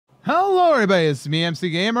Hello everybody, it's me, MC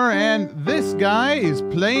Gamer, and this guy is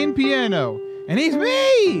playing piano. And he's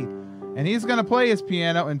me! And he's gonna play his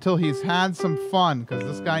piano until he's had some fun, because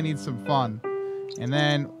this guy needs some fun. And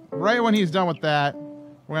then, right when he's done with that,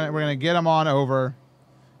 we're gonna get him on over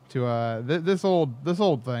to this old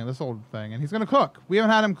thing, and he's gonna cook. We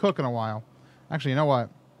haven't had him cook in a while. Actually, you know what?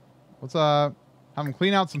 Let's have him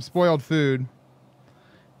clean out some spoiled food.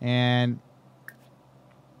 And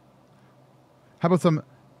how about some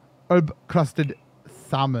herb-crusted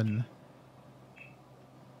salmon?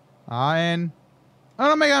 And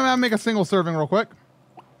I'm gonna make a single serving real quick.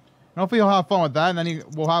 And hopefully he'll have fun with that, and then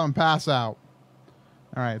we'll have him pass out.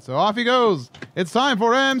 All right, so off he goes. It's time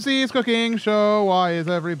for MC's cooking show. Why is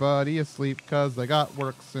everybody asleep? Because they got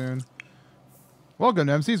work soon. Welcome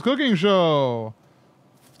to MC's cooking show.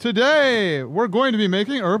 Today, we're going to be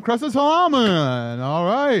making herb-crusted salmon. All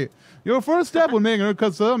right. Your first step when making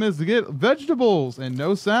herb-crusted salmon is to get vegetables and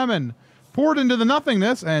no salmon. Pour it into the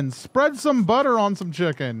nothingness and spread some butter on some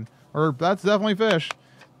chicken. Or that's definitely fish.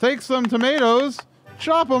 Take some tomatoes,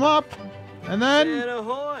 chop them up, and then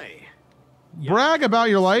brag about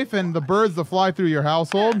your life and the birds that fly through your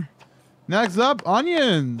household. Next up,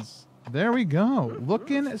 onions. There we go.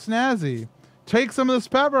 Looking snazzy. Take some of this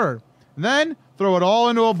pepper, and then throw it all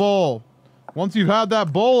into a bowl. Once you've had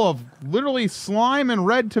that bowl of literally slime and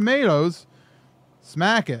red tomatoes,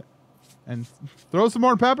 smack it. And throw some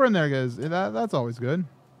more pepper in there, guys. That's always good.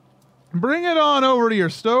 Bring it on over to your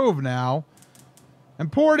stove now,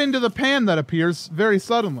 and pour it into the pan that appears very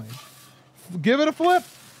suddenly. Give it a flip.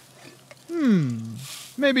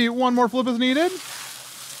 Maybe one more flip is needed.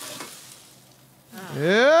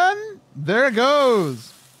 And there it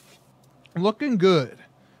goes. Looking good.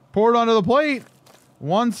 Pour it onto the plate.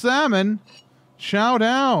 One salmon. Chow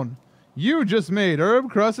down. You just made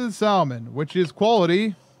herb-crusted salmon, which is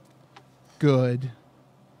quality good.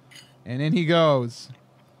 And in he goes.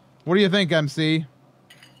 What do you think, MC?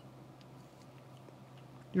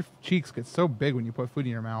 Your cheeks get so big when you put food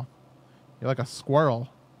in your mouth. You're like a squirrel.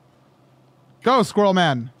 Go, squirrel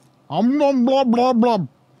man. Blah, blah, blah, blah.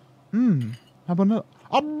 How about another?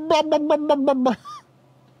 Blah, blah, blah, blah, blah, blah.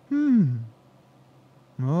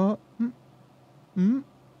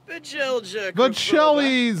 The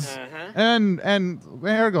jellies and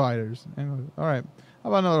hair gliders. All right. How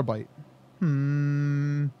about another bite?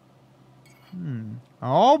 Oh.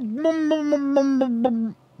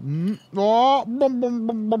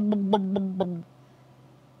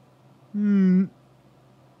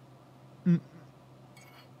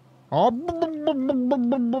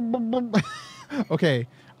 Okay,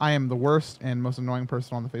 I am the worst and most annoying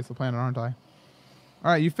person on the face of the planet, aren't I?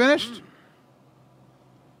 All right, you finished?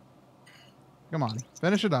 Come on,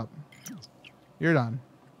 finish it up. You're done.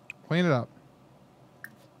 Clean it up.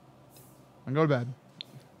 And go to bed.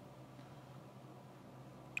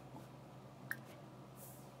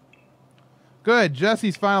 Good,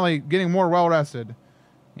 Jesse's finally getting more well-rested.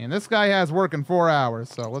 And this guy has work in 4 hours,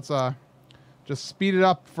 so let's just speed it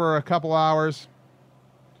up for a couple hours.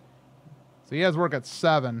 So he has work at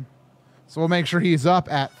 7. So we'll make sure he's up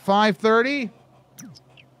at 5:30.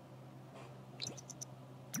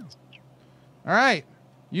 All right.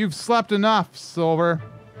 You've slept enough, Silver.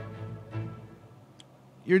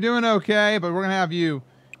 You're doing okay, but we're going to have you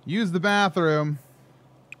use the bathroom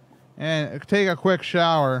and take a quick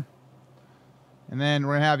shower. And then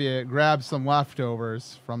we're going to have you grab some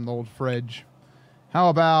leftovers from the old fridge. How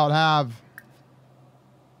about have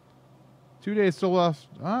 2 days still left?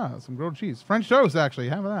 Some grilled cheese. French toast, actually.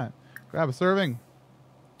 How about that? Grab a serving.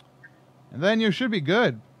 And then you should be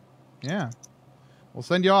good. Yeah. We'll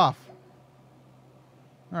send you off.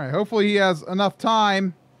 All right. Hopefully he has enough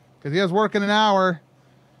time because he has work in an hour.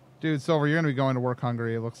 Dude, Silver, you're going to be going to work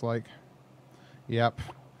hungry, it looks like. Yep.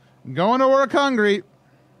 Going to work hungry.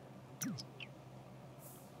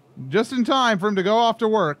 Just in time for him to go off to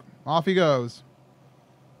work. Off he goes.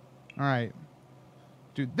 All right.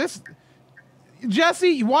 Dude, this...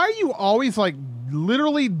 Jesse, why are you always, like,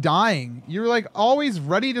 literally dying? You're, like, always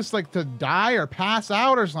ready just, like, to die or pass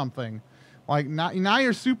out or something. Like, now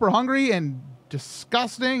you're super hungry and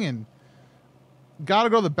disgusting and gotta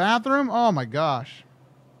go to the bathroom? Oh, my gosh.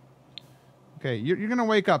 Okay, you're gonna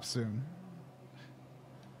wake up soon.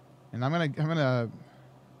 And I'm gonna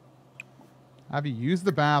have you use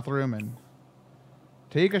the bathroom and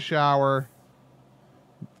take a shower.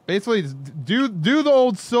 Basically, do the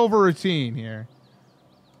old Silver routine here.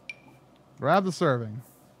 Grab the serving.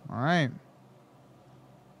 All right.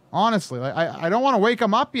 Honestly, like, I don't want to wake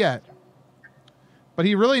him up yet. But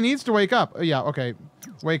he really needs to wake up. Yeah, okay.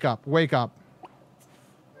 Wake up. Wake up.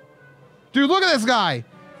 Dude, look at this guy.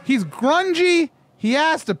 He's grungy. He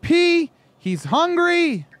has to pee. He's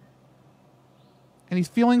hungry. And he's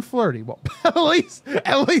feeling flirty. Well, at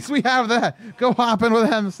least we have that. Go hop in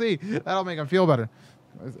with MC. That'll make him feel better.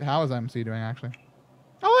 How is MC doing, actually?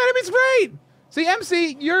 Oh, enemy's great. See,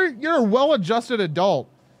 MC, you're a well-adjusted adult.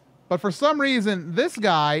 But for some reason, this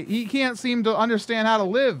guy, he can't seem to understand how to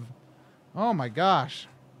live. Oh, my gosh.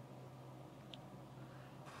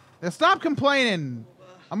 Now stop complaining.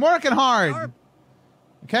 I'm working hard.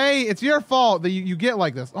 Okay? It's your fault that you get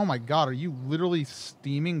like this. Oh, my God. Are you literally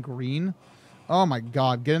steaming green? Oh, my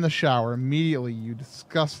God. Get in the shower immediately, you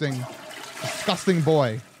disgusting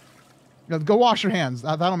boy. Go wash your hands.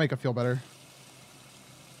 That'll make it feel better.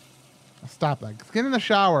 Stop that. Get in the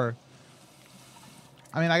shower.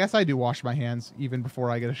 I mean, I guess I do wash my hands even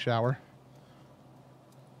before I get a shower.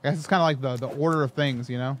 I guess it's kind of like the order of things,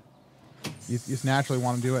 you know? You just naturally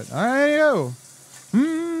want to do it. All right, yo.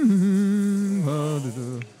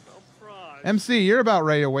 MC, you're about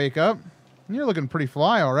ready to wake up. You're looking pretty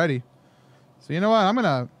fly already. So you know what? I'm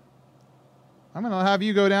gonna have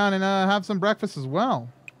you go down and have some breakfast as well.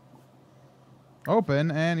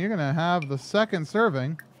 Open, and you're gonna have the second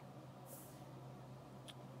serving.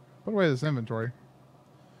 Put away this inventory.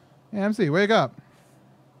 Yeah, MC, wake up.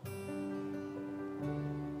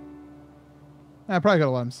 I probably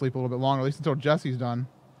gotta let him sleep a little bit longer, at least until Jesse's done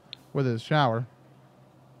with his shower.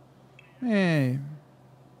 Hey.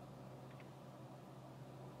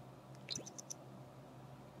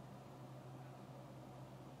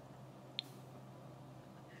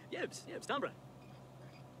 Yibs, Tombra.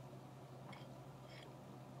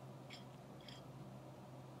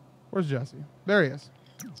 Where's Jesse? There he is.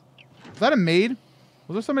 Is that a maid?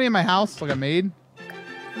 Was there somebody in my house, like a maid?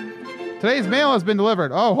 Today's mail has been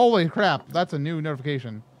delivered. Oh, holy crap. That's a new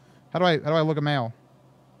notification. How do I look at mail?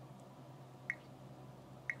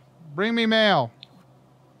 Bring me mail.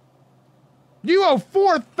 You owe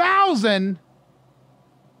 4,000.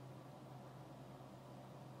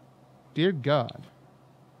 Dear God.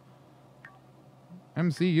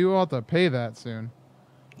 MC, you ought to pay that soon.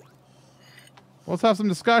 Let's have some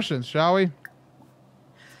discussions, shall we?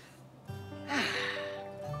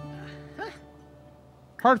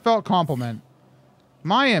 Heartfelt compliment.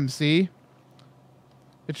 My MC.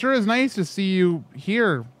 It sure is nice to see you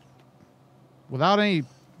here without any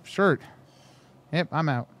shirt. Yep, I'm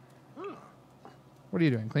out. What are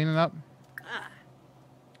you doing? Cleaning up?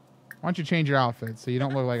 Why don't you change your outfit so you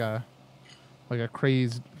don't look like a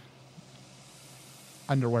crazed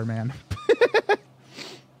underwear man?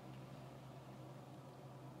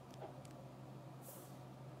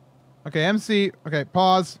 Okay, MC. Okay,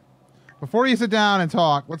 pause. Before you sit down and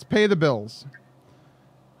talk, let's pay the bills.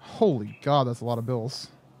 Holy God, that's a lot of bills.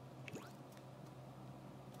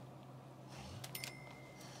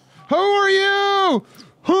 Who are you?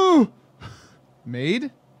 Who?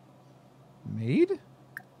 Maid? Maid?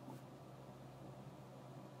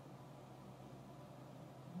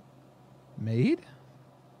 Maid?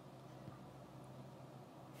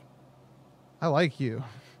 I like you.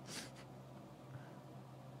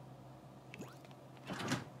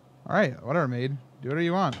 All right, whatever, maid. Do whatever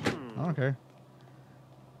you want. I don't care.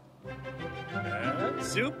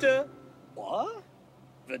 Supta. What?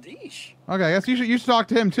 Vadish. Okay, I guess you should talk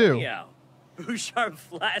to him too. Yeah. Bouchard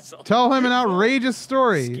Flassel. Tell him an outrageous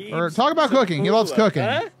story. Or talk about cooking. He loves cooking.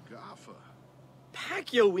 Huh?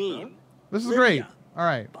 Pakyoween. This is great. All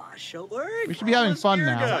right. We should be having fun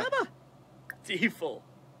now. Default.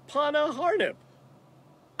 Pana Harnip.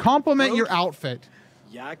 Compliment your outfit.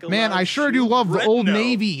 Man, I sure do love the Old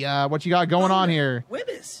Navy, what you got going on here.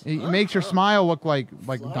 It makes your smile look like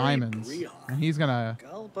diamonds. And he's going to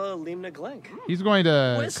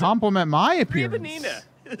compliment my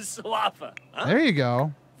appearance. There you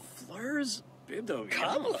go.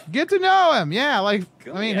 Get to know him. Yeah, like,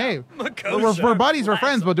 I mean, hey, we're buddies, we're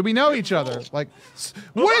friends, but do we know each other? Like,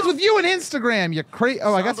 what is with you and Instagram? You crazy.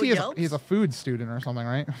 Oh, I guess he's a food student or something,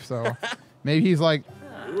 right? So maybe he's like,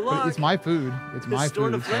 but it's my food. It's my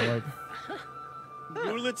food. So like,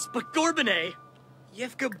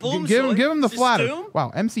 give him the flatter.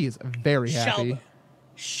 Wow, MC is very happy.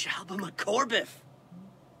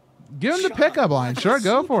 Give him the pickup line. Sure,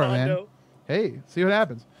 go for it, man. Hey, see what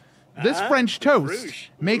happens. This French toast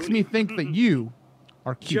makes me think that you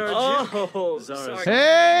are cute.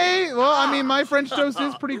 Hey, well, I mean, my French toast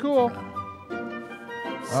is pretty cool.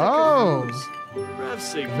 Oh,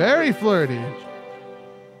 very flirty.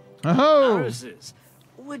 Oh,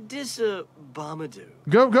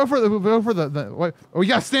 go for the what? Oh, we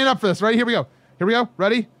gotta stand up for this, right? Here we go.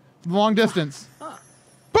 Ready? Long distance.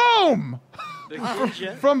 Boom!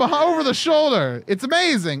 From behind, over the shoulder. It's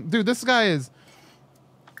amazing, dude. This guy is.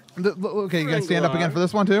 Okay, you gonna stand up again for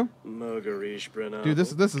this one too? Dude,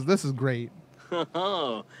 this is great.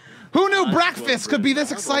 Oh. Who knew breakfast could be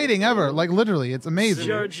this exciting ever? Like literally, it's amazing.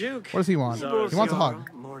 What does he want? He wants a hug.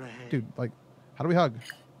 Dude, like, how do we hug?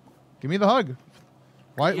 Give me the hug.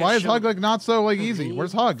 Why is hug like not so like easy?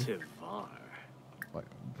 Where's hug? Like,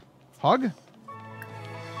 hug?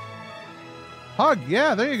 Hug,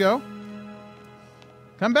 yeah, there you go.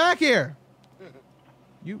 Come back here.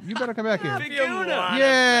 You better come back here.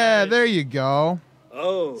 Yeah, there you go.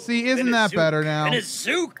 Oh. See, isn't that better now? And a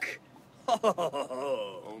zook.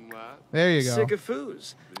 There you go.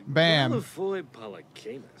 Sycophus. Bam.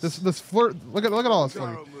 This flirt. Look at all this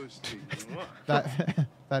flirt.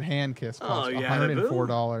 that hand kiss costs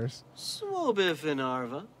 $104. Swobif in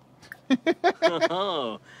Arva.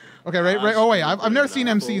 Okay, right. Oh wait, I've never seen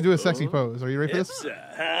MC do a sexy pose. Are you ready for this?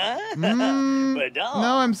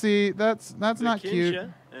 No, MC, that's not cute.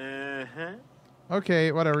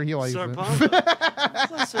 Okay, whatever. He likes it.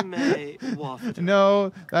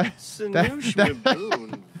 No, I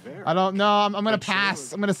don't know. I'm gonna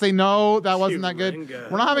pass. I'm gonna say no. That wasn't that good.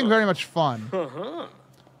 We're not having very much fun.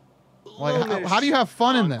 Like, how do you have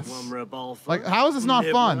fun in this? Like, how is this not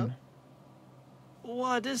fun?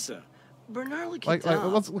 Like,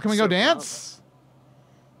 can we go dance?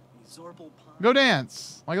 Go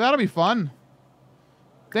dance. Like, that'll be fun.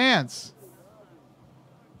 Dance.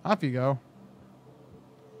 Off you go.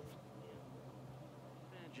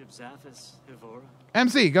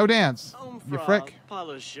 MC, go dance. You frick.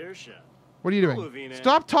 What are you doing?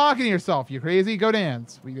 Stop talking to yourself, you crazy. Go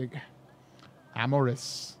dance.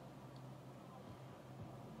 Amoris.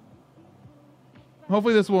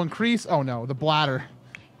 Hopefully this will increase. Oh no, the bladder.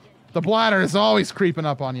 The bladder is always creeping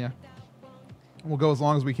up on you. We'll go as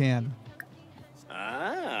long as we can.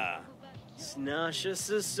 Ah. Snasha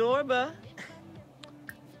Sorba.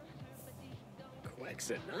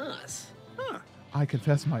 Quexanas. Huh. I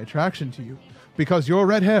confess my attraction to you, because your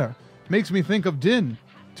red hair makes me think of Din,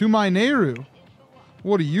 to my Nehru.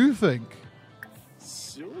 What do you think?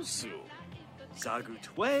 Susu.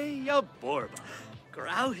 Zagutwe ya Borba.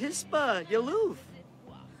 Grau Hispa Yaloof.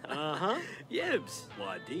 Uh-huh. Yibs.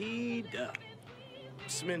 Wadida.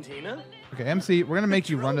 Smintina. Okay, MC, we're gonna make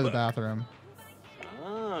you run to the bathroom.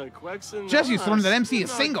 Ah, Quexanas. Jesse's learned that MC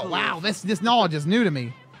is single. Wow, this knowledge is new to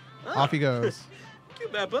me. Off he goes.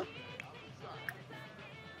 Cubeppa.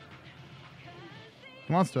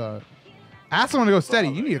 He wants to ask someone to go steady.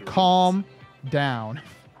 You need to calm down.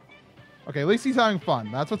 Okay, at least he's having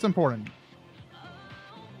fun. That's what's important.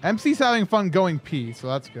 MC's having fun going pee, so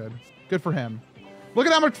that's good. Good for him. Look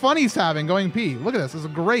at how much fun he's having going pee. Look at this. This is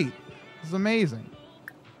great. This is amazing.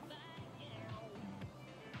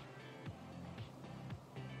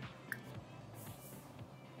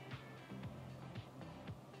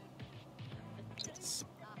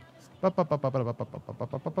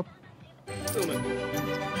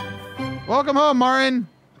 Welcome home, Martin.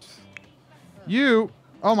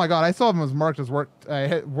 Oh my God, I saw him was marked as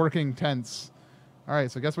working tense. All right,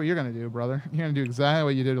 so guess what you're gonna do, brother? You're gonna do exactly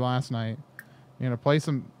what you did last night. You're gonna play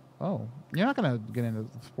some. Oh, you're not gonna get into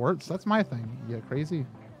sports. That's my thing. You get crazy.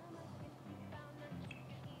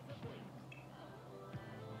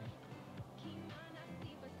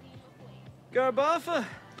 Garbafa.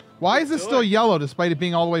 Why is this still yellow despite it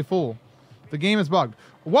being all the way full? The game is bugged.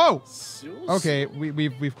 Whoa! Okay,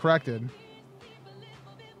 we've corrected.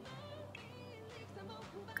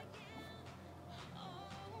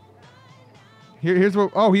 Here's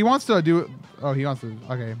what. Oh, he wants to do it. Oh, he wants to.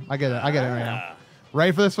 Okay, I get it. I get it right now.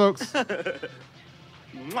 Ready for this, folks?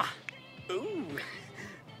 Ooh.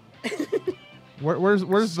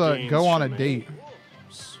 Where's the go on a date?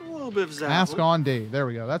 Ask on date. There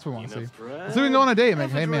we go. That's what we want to see. Let's see if we can go on a date,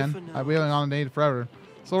 man. Hey, man. We haven't been on a date forever.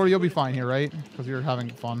 So you'll be fine here, right? Because you're having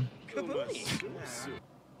fun.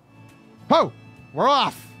 Ho! We're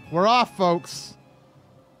off. We're off, folks.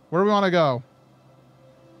 Where do we want to go?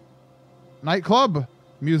 Nightclub?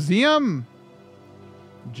 Museum?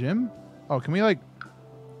 Gym? Oh, can we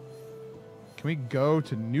go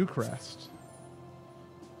to Newcrest?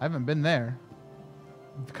 I haven't been there.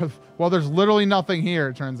 Because, well, there's literally nothing here,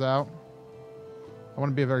 it turns out. I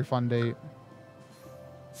want to be a very fun date.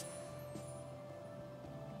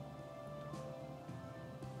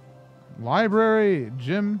 Library,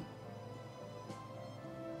 gym.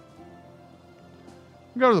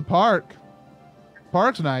 Go to the park.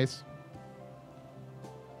 Park's nice.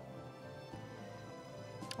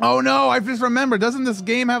 Oh no, I just remembered. Doesn't this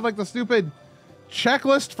game have like the stupid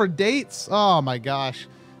checklist for dates? Oh my gosh.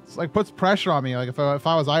 It's like puts pressure on me. Like if I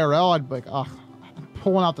was IRL, I'd be like, oh, I'm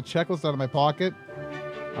pulling out the checklist out of my pocket.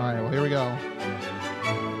 All right, well, here we go.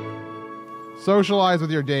 Socialize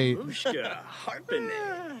with your date. Ushka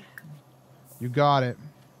Harpene. You got it.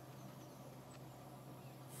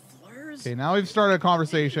 Flurs. Okay, now we've started a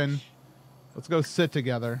conversation. Let's go sit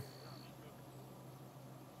together.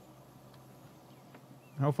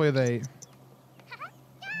 Hopefully they...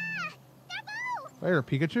 There,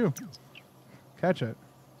 Pikachu. Catch it.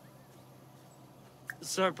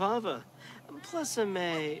 Sarpava.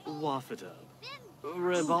 Plusame Wafata.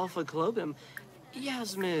 Rebalfa Klobim.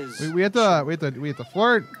 Yasmiz. We have to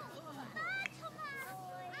flirt.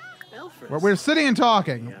 Elfris. We're sitting and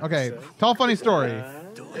talking. Okay, tell a funny story.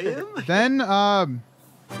 Doyum. Then,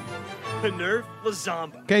 Nerf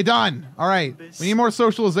Lazamba. okay, done. All right, we need more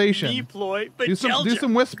socialization. Deploy. Do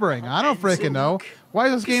some whispering. I don't freaking know. Why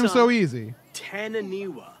is this game so easy?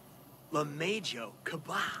 Tananiwa. Lamajo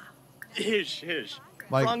Kaba. Ish.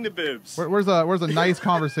 Like, Wrong the bibs. where's a nice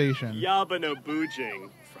conversation? Yabano Boojing.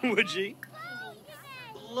 Fuji.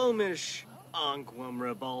 Lomish Anquam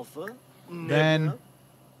Rebalfa. Then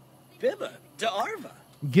Biba Darva.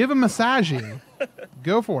 give a massaging.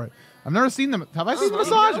 Go for it. I've never seen them. Have I seen the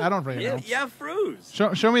massage? I don't freaking know. Yeah,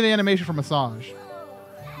 Fruz. Show me the animation for massage.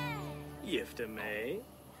 Yiftame.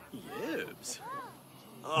 Yibs.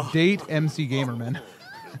 Date MC Gamerman.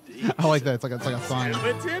 I like that. It's like a sign.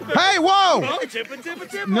 Tippa. Hey, whoa! Oh,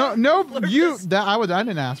 tippa. No, you. I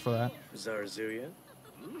didn't ask for that. Zarzuya.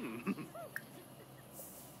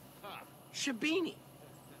 Shabini.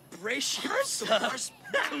 Brashursa.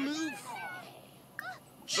 Kaloof.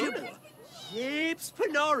 Chibwa. Yips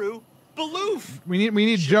Panaru. Baloof. We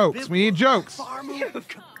need jokes. We need jokes.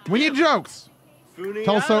 We need jokes.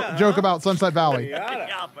 Tell a joke about Sunset Valley.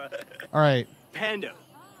 All right. Pando.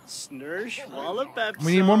 Snursh. Wallapep.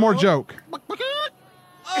 We need one more joke.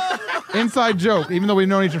 Inside joke, even though we've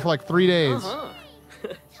known each other for like 3 days.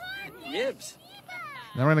 Yibs.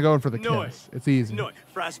 Then we're gonna go in for the Noi. kiss. It's easy. No.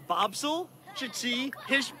 Fras Bobsel. Chichi.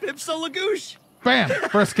 Hish Bipsa Lagoosh. Bam!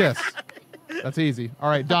 First kiss. That's easy. All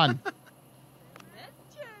right, done.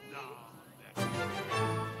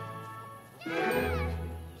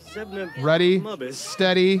 Ready,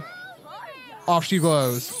 steady, off she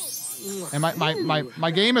blows. And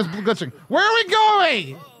my game is glitching. Where are we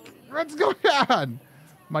going? What's going on?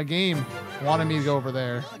 My game wanted me to go over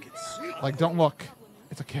there. Like, don't look.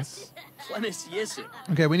 It's a kiss.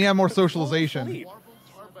 Okay, we need to have more socialization.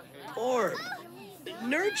 Orb.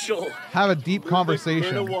 Nurchel. Have a deep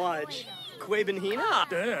conversation.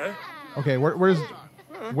 Okay,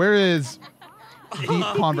 where is deep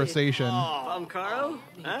conversation? Bamcaro?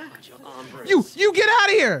 Huh? You get out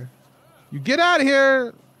of here! You get out of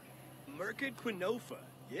here! Merkid Quinofa.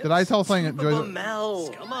 Did I tell something?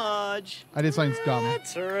 Scumage. I did something dumb.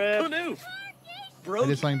 Bro. I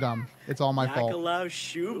did something dumb. It's all my fault.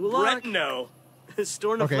 Bretno.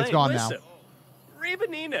 Okay, it's gone now.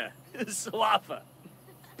 Rebanina. Swafa.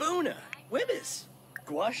 Boona. Wibis.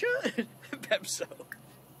 Guasha. Pepso.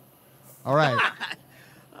 All right.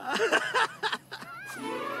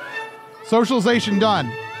 Socialization done.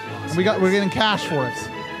 And we're getting cash for it.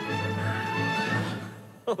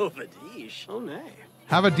 Oh, Vadish. Oh, nay.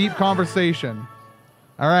 Have a deep conversation.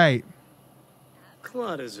 All right.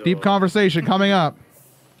 Deep conversation coming up.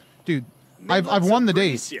 Dude, I've won the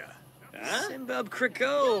date. Simbab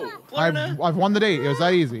Kriko. I've won the date. It was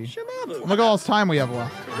that easy. Look at all this time we have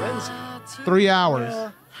left. 3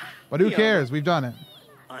 hours. But who cares? We've done it.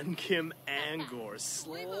 Unkim Angor.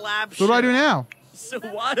 Slap. So what do I do now?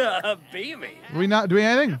 Sawada baby. Are we not doing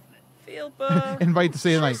anything? Invite to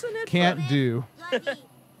say like can't do.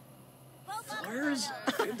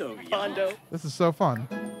 Pondo. This is so fun.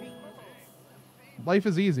 Life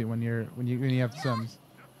is easy when you have Sims.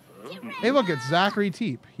 Hey, look, it's Zachary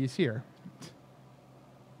Teep. He's here.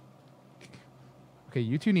 Okay,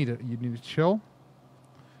 you two need to chill,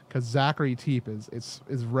 because Zachary Teep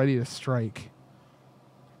is ready to strike.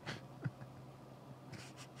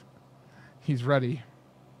 He's ready.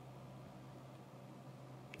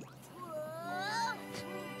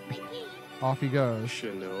 Off he goes.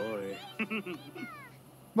 Shinoy.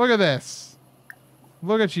 Look at this.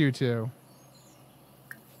 Look at you two.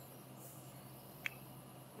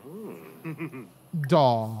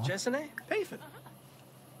 Daw. Jessene? Payfin.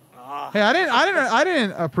 Hey, I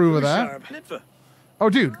didn't approve of that. Oh,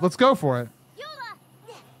 dude, let's go for it.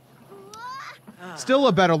 Still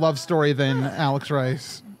a better love story than Alex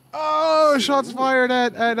Rice. Oh, shots fired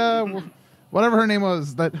at whatever her name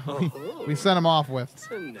was that we sent him off with.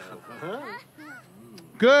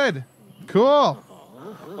 Good. Cool.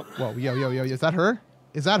 Whoa, yo. Is that her?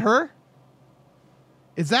 Is that her?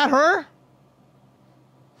 Is that her?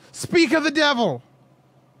 Speak of the devil.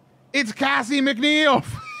 It's Cassie McNeil.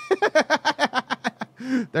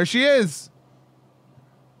 There she is.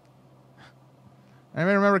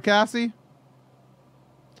 Anybody remember Cassie?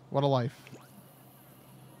 What a life.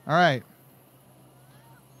 All right.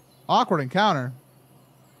 Awkward encounter.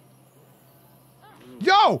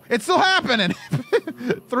 Yo, it's still happening.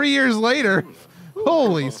 3 years later.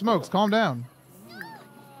 Holy smokes, calm down.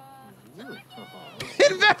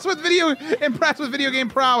 Impressed with video game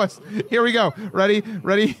prowess. Here we go. Ready?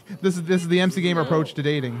 Ready? This is the MC Gamer approach to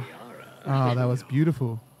dating. Oh, that was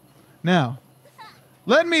beautiful. Now,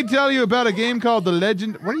 let me tell you about a game called The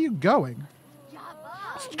Legend. Where are you going?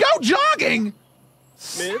 Go jogging!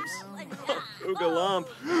 Mibs? Ooga lump.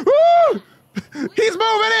 He's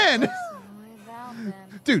moving in!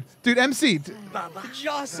 Dude, MC. Baba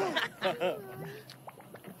Jossa.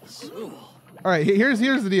 All right, here's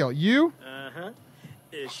the deal. You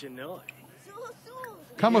Ishinoi.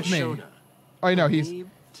 come with me. Yashona. Oh no, he's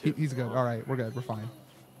good. All right, we're good. We're fine.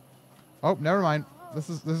 Oh, never mind. This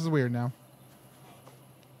is weird now.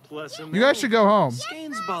 You guys should go home.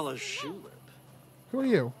 Skainsbala Shulip. Who are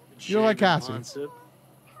you? You look like Cassie.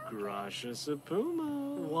 Grasha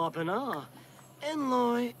Sapuma. Wapana.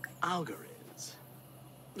 Enloy Algorids.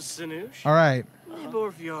 Sinush. All right.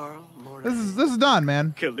 Nibor Jarl. This is done,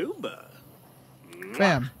 man. Kaluba.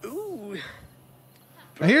 Bam. Ooh.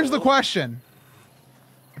 Now here's the question.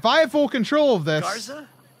 If I have full control of this, Garza?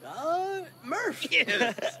 Murph.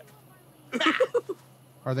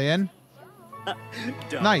 are they in?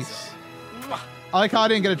 Nice. I like how I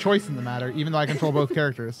didn't get a choice in the matter, even though I control both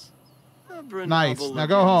characters. Nice. Now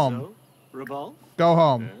go home. Rabal? Go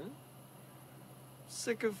home.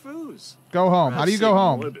 Sycophus. Go home. How do you go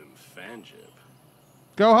home?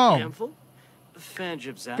 Go home. Gamful?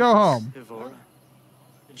 Fangib Zappis. Go home. Hivora.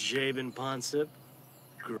 Jabin Ponsip.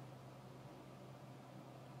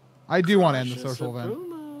 I do want to end the social event.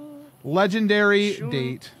 Legendary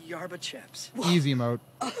date. Yarba Chaps. Easy mode.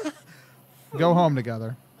 Go home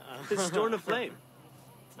together. Storm of Flame.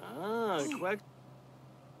 Quack.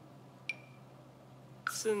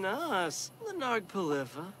 Sinas. Lenarg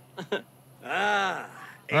Palifa.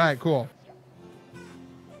 All right, cool.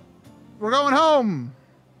 We're going home.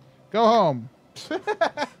 Go home.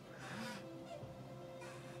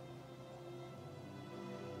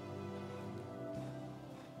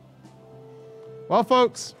 Well,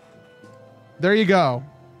 folks, there you go.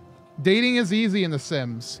 Dating is easy in The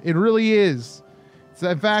Sims. It really is. It's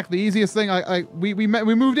in fact the easiest thing. We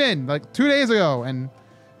moved in like 2 days ago, and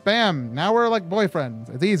bam, now we're like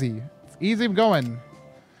boyfriends. It's easy. It's easy going.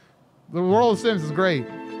 The world of Sims is great.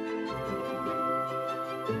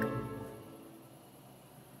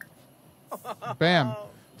 Bam.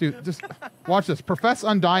 Dude, just watch this. Profess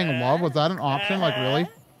undying love. Was that an option? Like, really?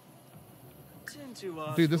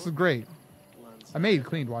 Dude, this is great. A maid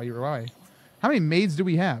cleaned while you were away. How many maids do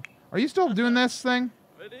we have? Are you still doing this thing?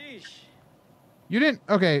 You didn't...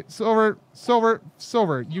 Okay, Silver.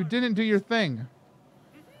 You didn't do your thing.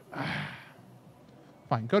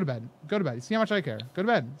 Fine, go to bed. Go to bed. You see how much I care. Go to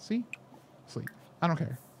bed. See? Sleep. I don't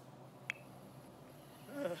care.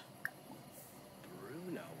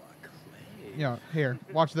 Yeah, here.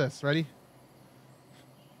 Watch this. Ready?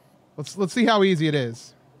 Let's see how easy it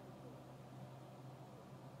is.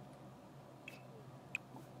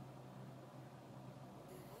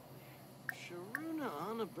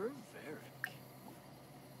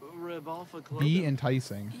 Be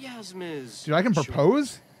enticing. Dude, I can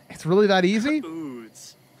propose? It's really that easy?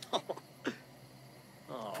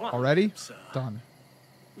 Already? Done.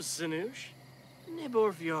 Sinush,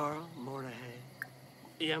 Nibor Jarl, Mornahe,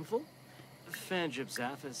 Yemful, Fangib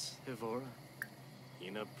Zaphis, Hivora,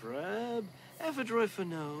 Ina Preb, Ephedroy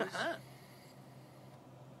Fanos.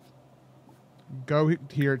 Go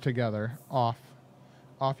here together. Off.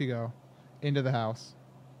 Off you go. Into the house.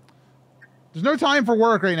 There's no time for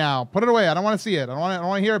work right now. Put it away. I don't want to see it. I don't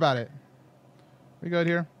want to hear about it. We good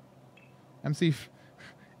here? MC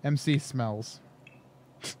smells.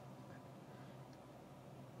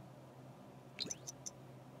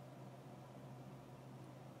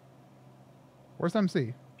 Where's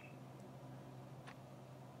MC?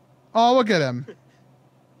 Oh, look at him.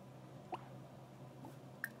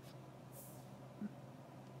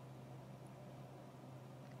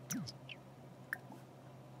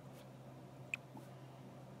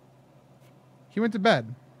 He went to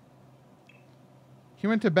bed. He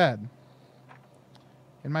went to bed.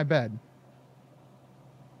 In my bed.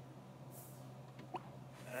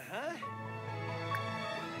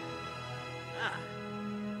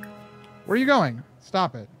 Where are you going?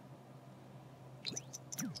 Stop it.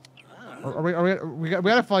 We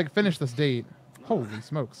gotta like finish this date. Holy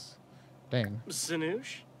smokes. Dang.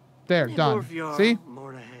 Sinush. There, done. See?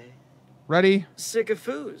 Ready?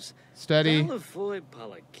 Sycophus. Steady.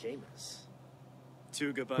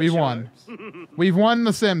 We won. We've won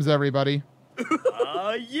The Sims, everybody.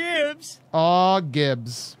 Yibs. Aw,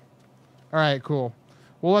 Gibbs. All right, cool.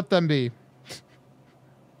 We'll let them be.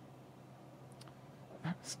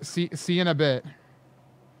 See you in a bit.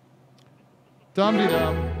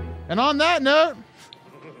 Dum-de-dum. And on that note,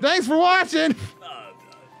 thanks for watching.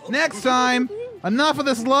 Next time, enough of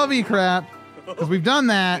this lovey crap, because we've done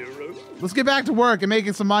that. Let's get back to work and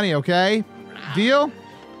making some money, okay? Deal?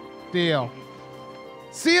 Deal.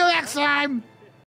 See you next time.